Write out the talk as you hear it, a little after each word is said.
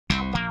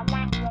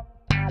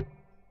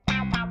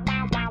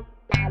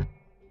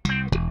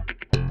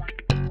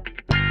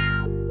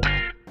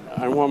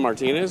I'm Juan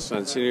Martinez.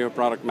 I'm Senior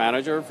Product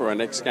Manager for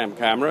NEX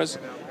cameras,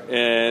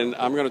 and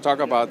I'm going to talk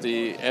about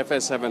the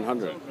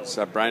FS700. It's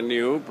a brand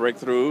new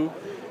breakthrough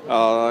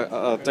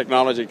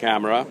technology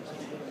camera,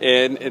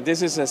 and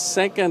this is a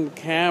second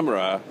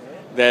camera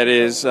that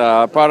is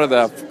part of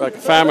the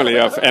family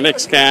of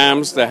NEX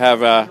cams that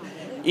have a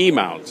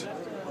E-mount.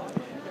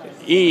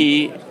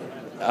 E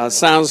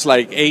sounds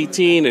like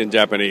 18 in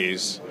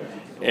Japanese,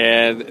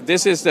 and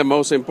this is the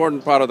most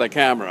important part of the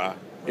camera.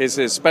 It's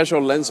a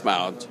special lens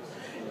mount,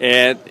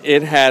 and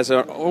it has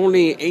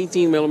only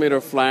 18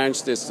 millimeter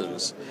flange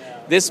distance.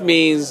 This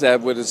means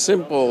that with a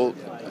simple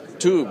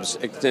tubes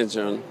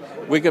extension,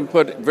 we can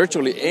put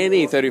virtually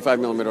any 35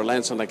 millimeter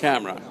lens on the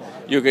camera.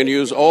 You can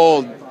use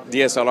all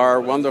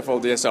DSLR, wonderful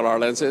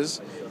DSLR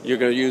lenses. You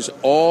can use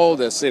all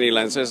the cine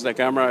lenses. The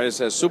camera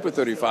is a super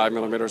 35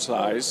 millimeter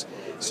size,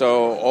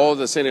 so all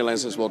the cine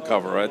lenses will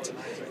cover it.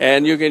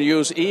 And you can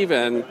use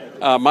even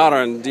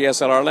modern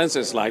DSLR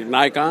lenses like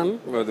Nikon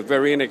with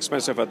very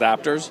inexpensive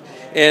adapters.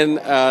 And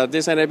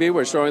this NAB,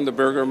 we're showing the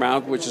burger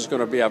mount, which is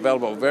going to be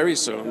available very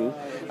soon,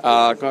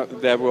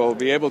 that will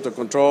be able to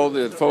control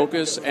the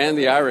focus and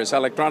the iris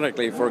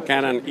electronically for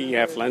Canon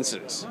EF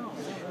lenses.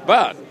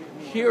 But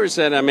here's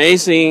an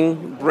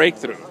amazing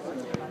breakthrough.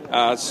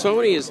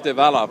 Sony has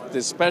developed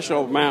this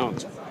special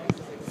mount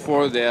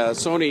for the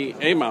Sony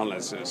A-mount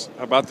lenses.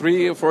 About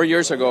 3 or 4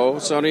 years ago,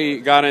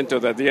 Sony got into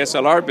the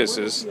DSLR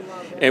business,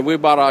 and we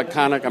bought a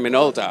Konica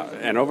Minolta,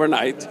 and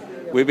overnight,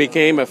 we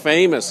became a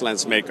famous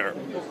lens maker.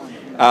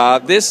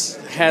 This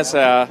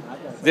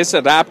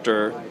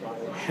adapter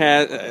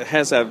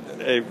has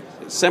a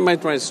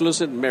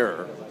semi-translucent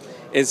mirror.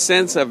 It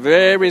sends a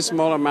very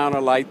small amount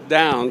of light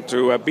down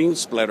through a beam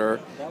splitter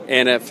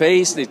and a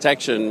phase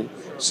detection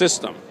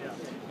system.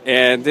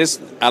 And this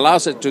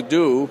allows it to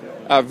do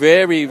a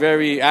very,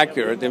 very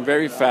accurate and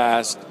very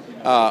fast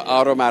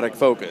automatic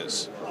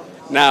focus.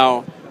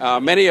 Now,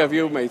 many of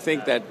you may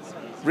think that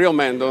real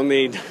men don't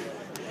need,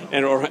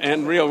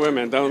 and real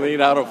women don't need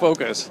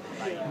autofocus.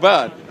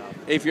 But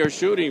if you're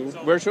shooting,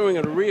 we're showing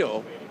a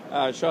reel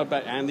shot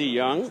by Andy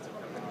Young,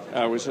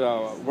 who's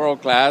a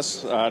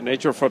world-class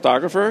nature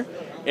photographer,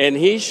 and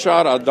he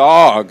shot a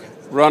dog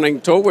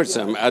running towards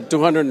him at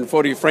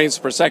 240 frames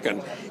per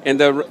second. And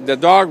the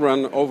dog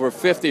ran over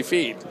 50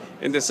 feet.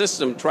 And the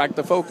system tracked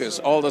the focus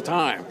all the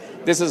time.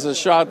 This is a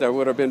shot that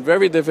would have been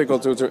very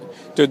difficult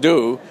to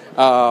do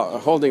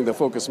holding the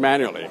focus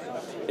manually.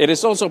 It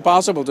is also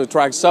possible to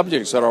track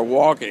subjects that are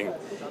walking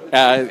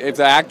if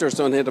the actors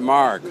don't hit the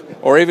mark,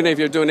 or even if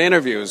you're doing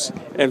interviews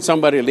and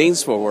somebody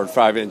leans forward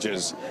 5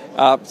 inches.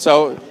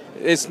 So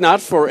it's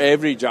not for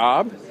every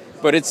job,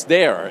 but it's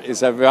there.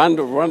 It's a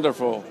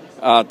wonderful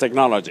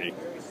technology.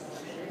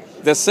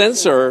 The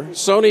sensor,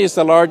 Sony is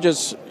the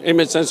largest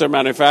image sensor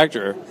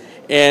manufacturer,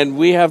 and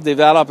we have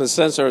developed a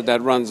sensor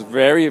that runs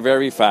very,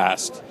 very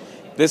fast.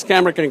 This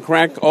camera can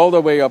crank all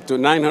the way up to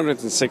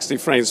 960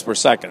 frames per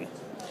second.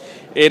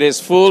 It is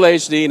full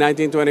HD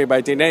 1920 by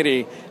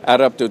 1080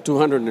 at up to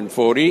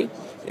 240,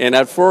 and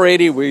at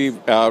 480 we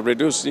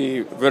reduce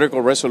the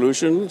vertical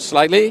resolution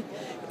slightly,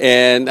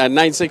 and at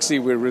 960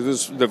 we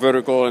reduce the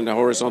vertical and the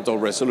horizontal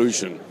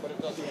resolution.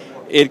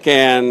 It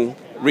can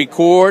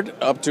record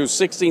up to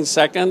 16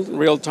 seconds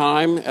real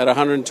time at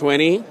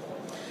 120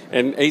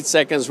 and 8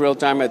 seconds real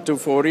time at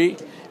 240.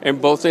 In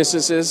both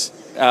instances,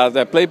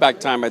 the playback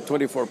time at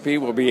 24p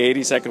will be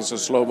 80 seconds of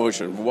slow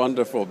motion.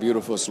 Wonderful,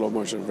 beautiful slow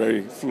motion,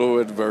 very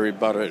fluid, very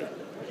buttered.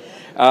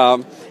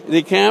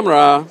 The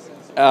camera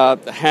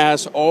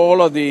has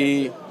all of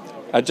the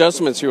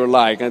adjustments you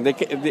like, and the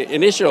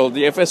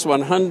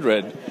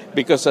FS700,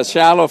 because the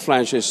shallow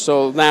flange is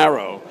so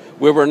narrow,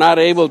 we were not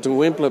able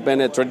to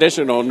implement a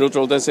traditional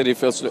neutral density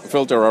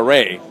filter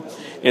array.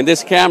 In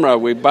this camera,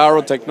 we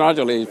borrowed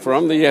technology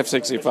from the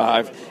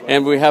F65,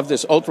 and we have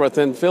these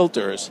ultra-thin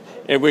filters.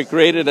 And we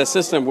created a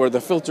system where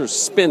the filters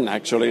spin,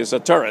 actually, as a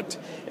turret.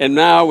 And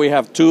now we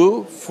have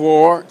 2,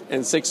 4,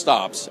 and 6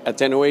 stops,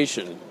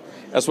 attenuation,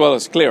 as well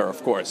as clear,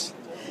 of course.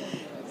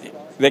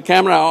 The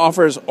camera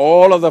offers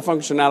all of the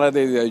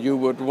functionality that you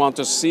would want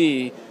to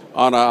see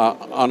on a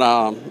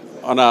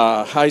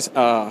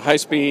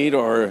high-speed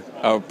or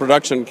a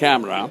production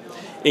camera,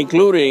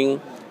 including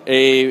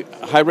a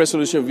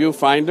high-resolution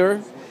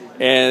viewfinder,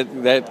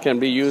 and that can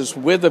be used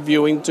with a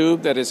viewing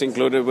tube that is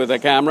included with the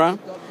camera,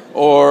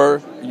 or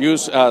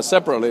used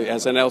separately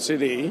as an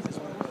LCD.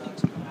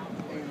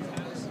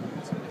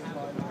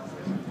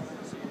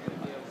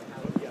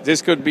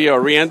 This could be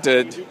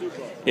oriented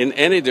in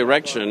any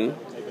direction.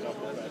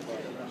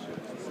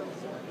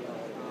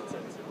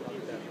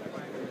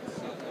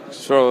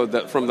 So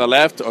from the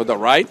left or the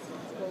right.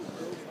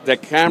 The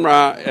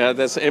camera,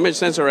 this image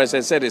sensor, as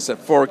I said, is a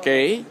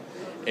 4K,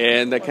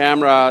 and the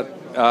camera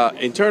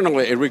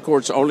internally it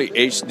records only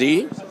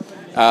HD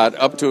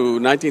up to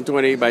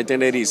 1920 by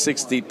 1080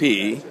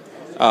 60p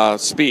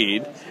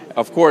speed.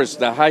 Of course,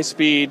 the high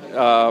speed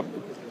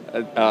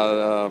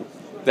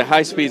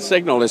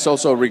signal is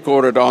also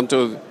recorded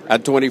onto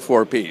at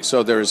 24p.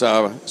 So there's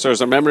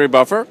a memory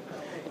buffer,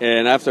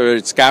 and after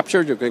it's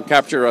captured, you can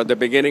capture at the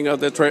beginning of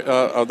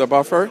the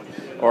buffer,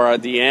 or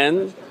at the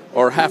end,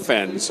 or half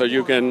end. So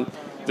you can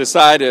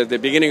decide at the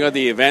beginning of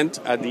the event,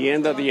 at the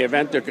end of the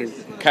event, you can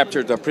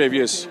capture the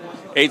previous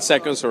 8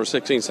 seconds or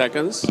 16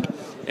 seconds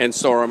and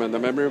store them in the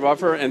memory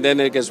buffer, and then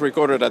it gets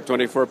recorded at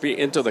 24p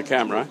into the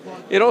camera.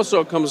 It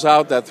also comes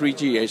out at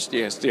 3G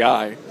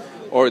HDSDI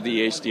or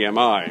the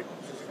HDMI.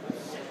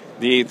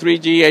 The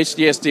 3G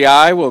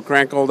HDSDI will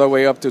crank all the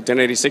way up to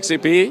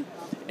 1080-60p,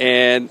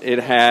 and it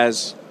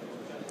has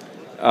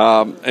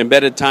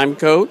embedded time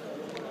code,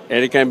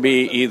 and it can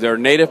be either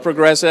native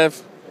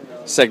progressive,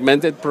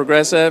 segmented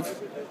progressive,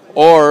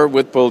 or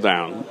with pull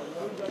down.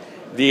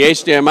 The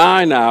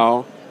HDMI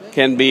now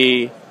can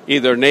be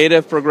either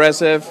native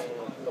progressive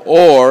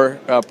or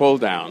pull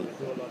down.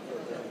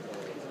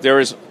 There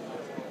is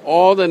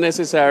all the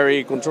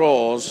necessary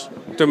controls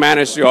to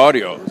manage the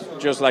audio,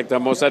 just like the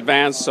most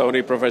advanced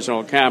Sony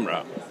professional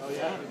camera.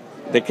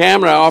 The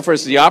camera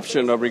offers the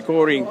option of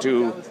recording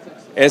to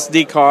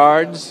SD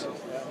cards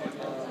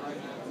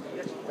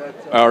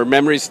or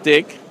memory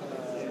stick,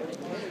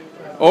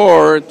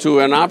 or to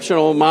an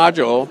optional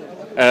module,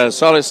 a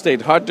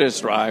solid-state hard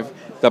disk drive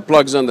that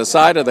plugs on the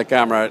side of the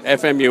camera at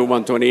FMU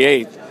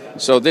 128.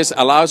 So this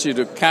allows you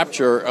to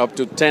capture up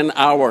to 10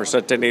 hours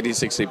at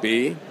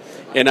 1080-60p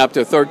and up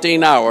to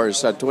 13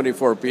 hours at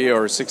 24p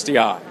or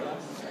 60i.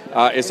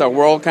 It's a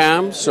world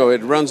cam, so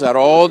it runs at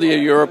all the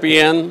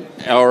European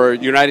or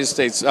United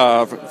States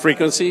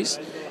frequencies.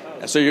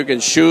 So you can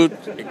shoot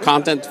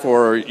content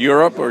for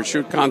Europe or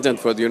shoot content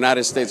for the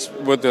United States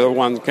with the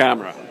one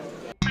camera.